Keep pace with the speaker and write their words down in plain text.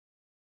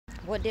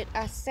What did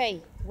I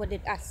say? What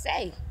did I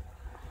say?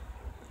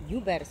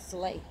 You better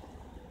slay.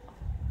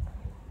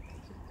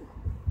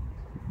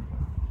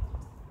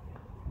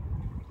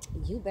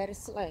 You better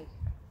slay.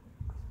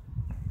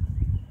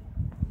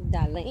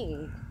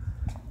 Darlene.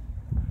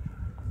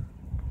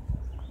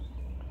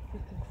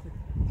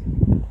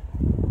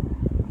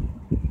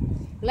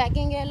 Black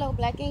and yellow,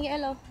 black and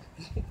yellow.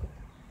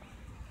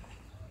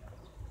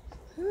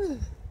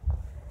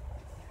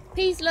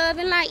 Peace, love,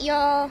 and light,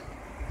 y'all.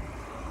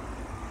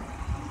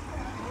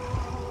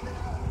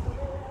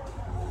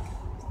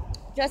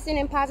 Just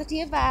sending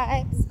positive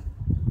vibes.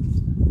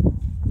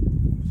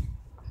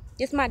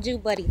 This my Jew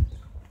buddy.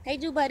 Hey,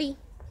 Jew buddy.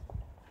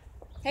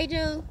 Hey,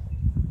 Jew.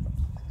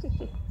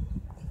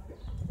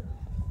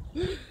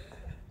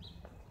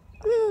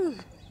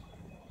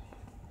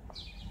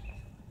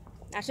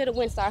 I should have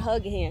went and started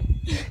hugging him.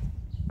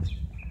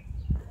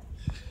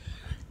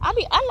 I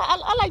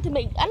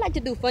like to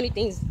do funny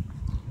things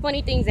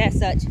as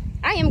such.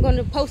 I am going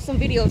to post some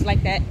videos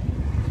like that.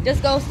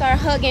 Just go start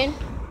hugging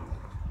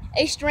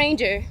a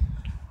stranger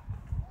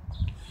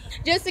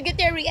just to get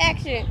their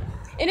reaction.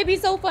 And it'd be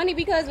so funny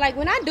because like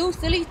when I do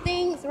silly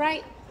things,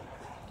 right,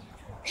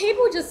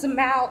 people just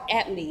smile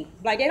at me.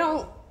 Like they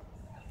don't,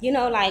 they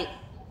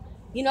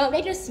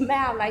just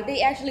smile, like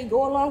they actually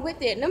go along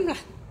with it. And I'm like,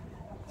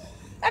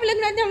 I be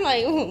looking at them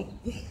like,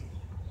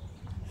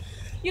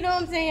 you know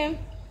what I'm saying?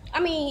 I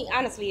mean,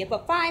 honestly, if a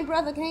fine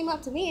brother came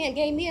up to me and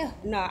gave me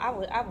I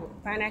would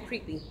find that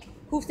creepy.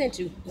 Who sent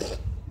you?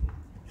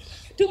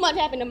 Too much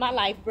happened in my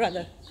life,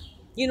 brother.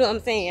 You know what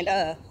I'm saying?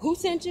 Who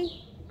sent you?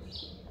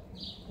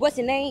 What's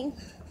your name?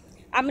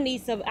 I'm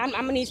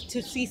gonna need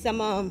to see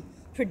some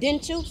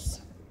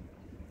credentials.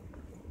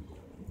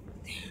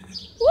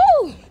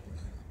 Woo!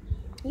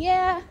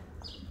 Yeah,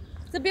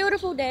 it's a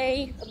beautiful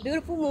day, a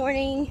beautiful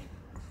morning.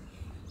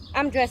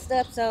 I'm dressed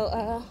up,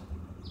 so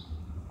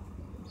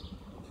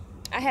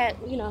I had,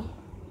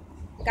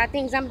 got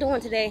things I'm doing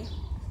today.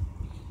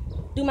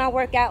 Do my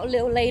workout a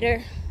little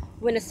later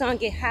when the sun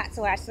get hot,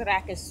 so that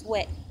I can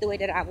sweat the way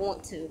that I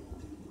want to.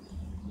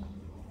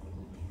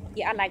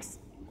 Yeah,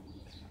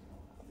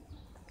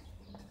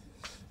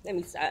 let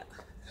me stop.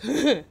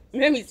 Let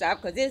me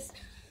stop, because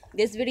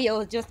this video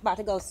is just about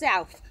to go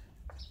south.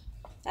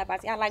 I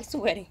like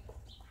sweating.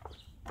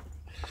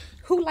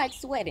 Who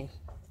likes sweating?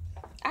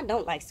 I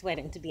don't like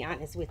sweating, to be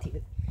honest with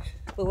you.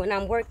 But when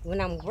I'm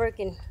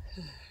working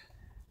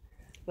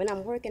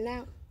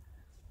out,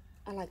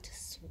 I like to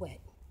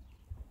sweat.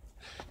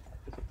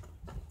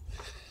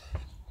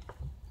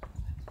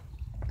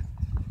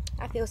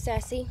 I feel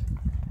sassy.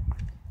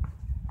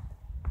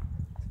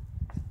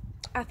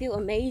 I feel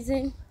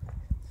amazing.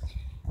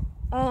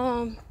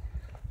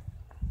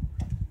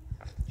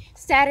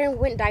 Saturn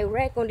went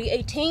direct on the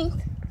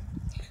 18th.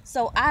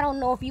 So I don't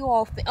know if you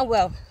all,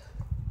 well,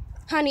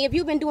 honey, have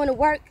you been doing the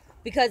work?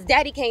 Because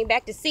daddy came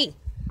back to see.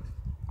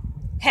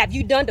 Have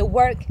you done the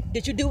work?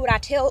 Did you do what I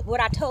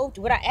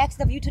asked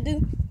of you to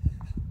do?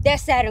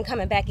 That's Saturn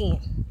coming back in.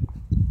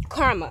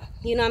 Karma,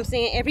 you know what I'm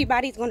saying?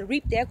 Everybody's going to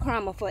reap their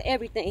karma for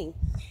everything.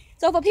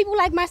 So for people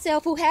like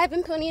myself who have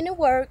been putting in the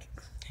work,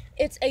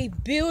 it's a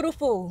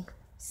beautiful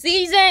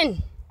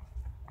season.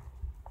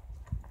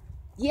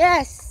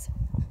 Yes,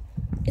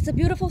 it's a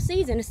beautiful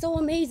season. It's so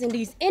amazing.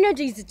 These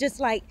energies are just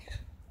like,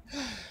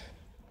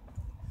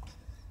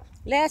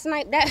 last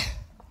night,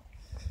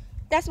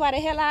 that's why the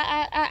hell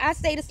I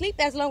stayed asleep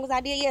as long as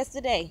I did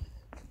yesterday.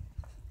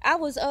 I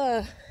was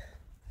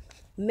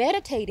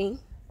meditating.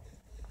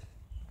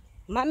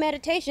 My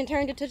meditation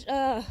turned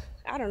into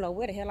I don't know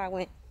where the hell I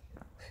went.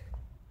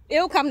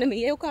 It'll come to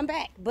me, it'll come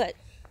back. But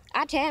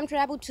I time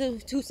traveled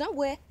to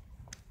somewhere.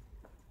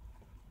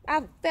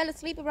 I fell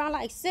asleep around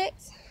like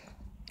 6.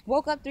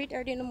 Woke up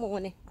 3:30 in the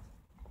morning.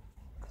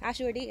 I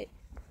sure did.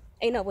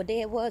 Ain't know what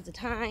day it was, the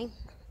time.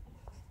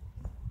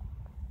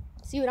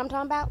 See what I'm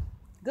talking about?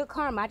 Good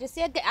karma. I just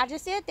said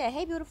that.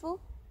 Hey,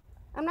 beautiful.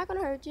 I'm not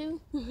gonna hurt you.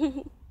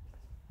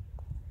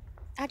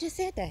 I just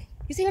said that.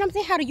 You see what I'm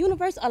saying? How the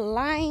universe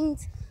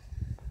aligns.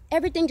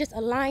 Everything just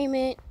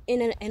alignment,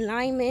 in an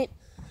alignment.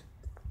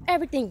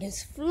 Everything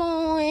is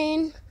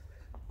flowing.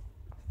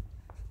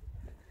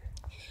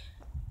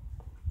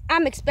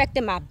 I'm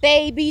expecting my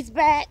babies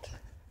back.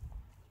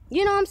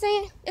 You know what I'm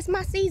saying? It's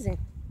my season.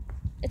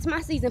 It's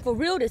my season for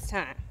real this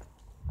time.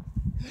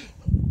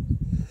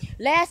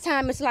 Last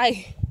time, it's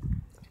like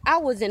I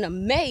was in a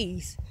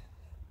maze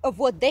of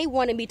what they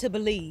wanted me to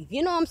believe.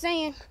 You know what I'm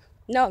saying?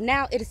 No,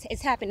 now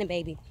it's happening,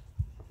 baby.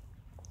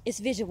 It's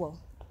visual.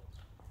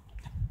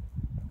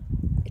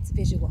 It's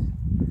visual.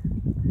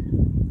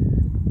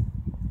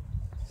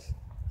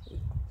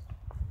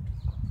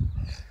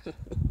 Ooh,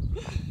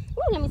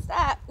 let me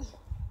stop.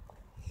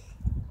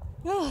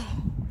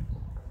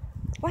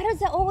 Why does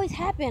that always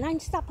happen? I need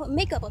to stop putting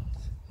makeup up.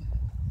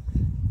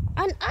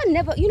 I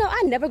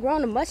never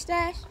grown a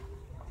mustache.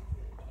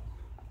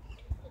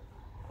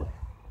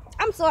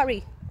 I'm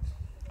sorry.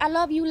 I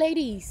love you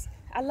ladies.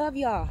 I love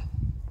y'all.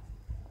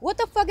 What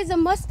the fuck is a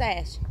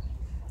mustache?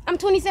 I'm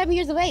 27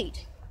 years of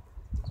age.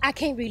 I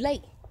can't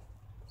relate.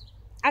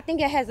 I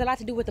think it has a lot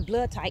to do with the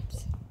blood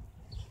types.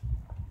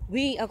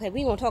 We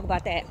won't talk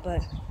about that,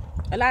 but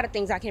a lot of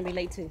things I can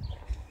relate to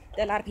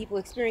that a lot of people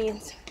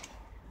experience.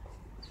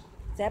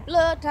 It's that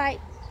blood type.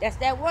 That's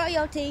that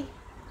royalty.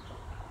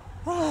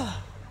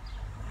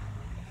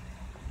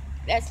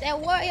 That's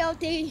that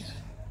royalty.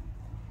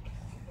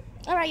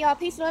 All right, y'all.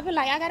 Peace, love, and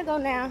light. I gotta go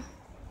now.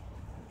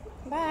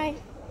 Bye.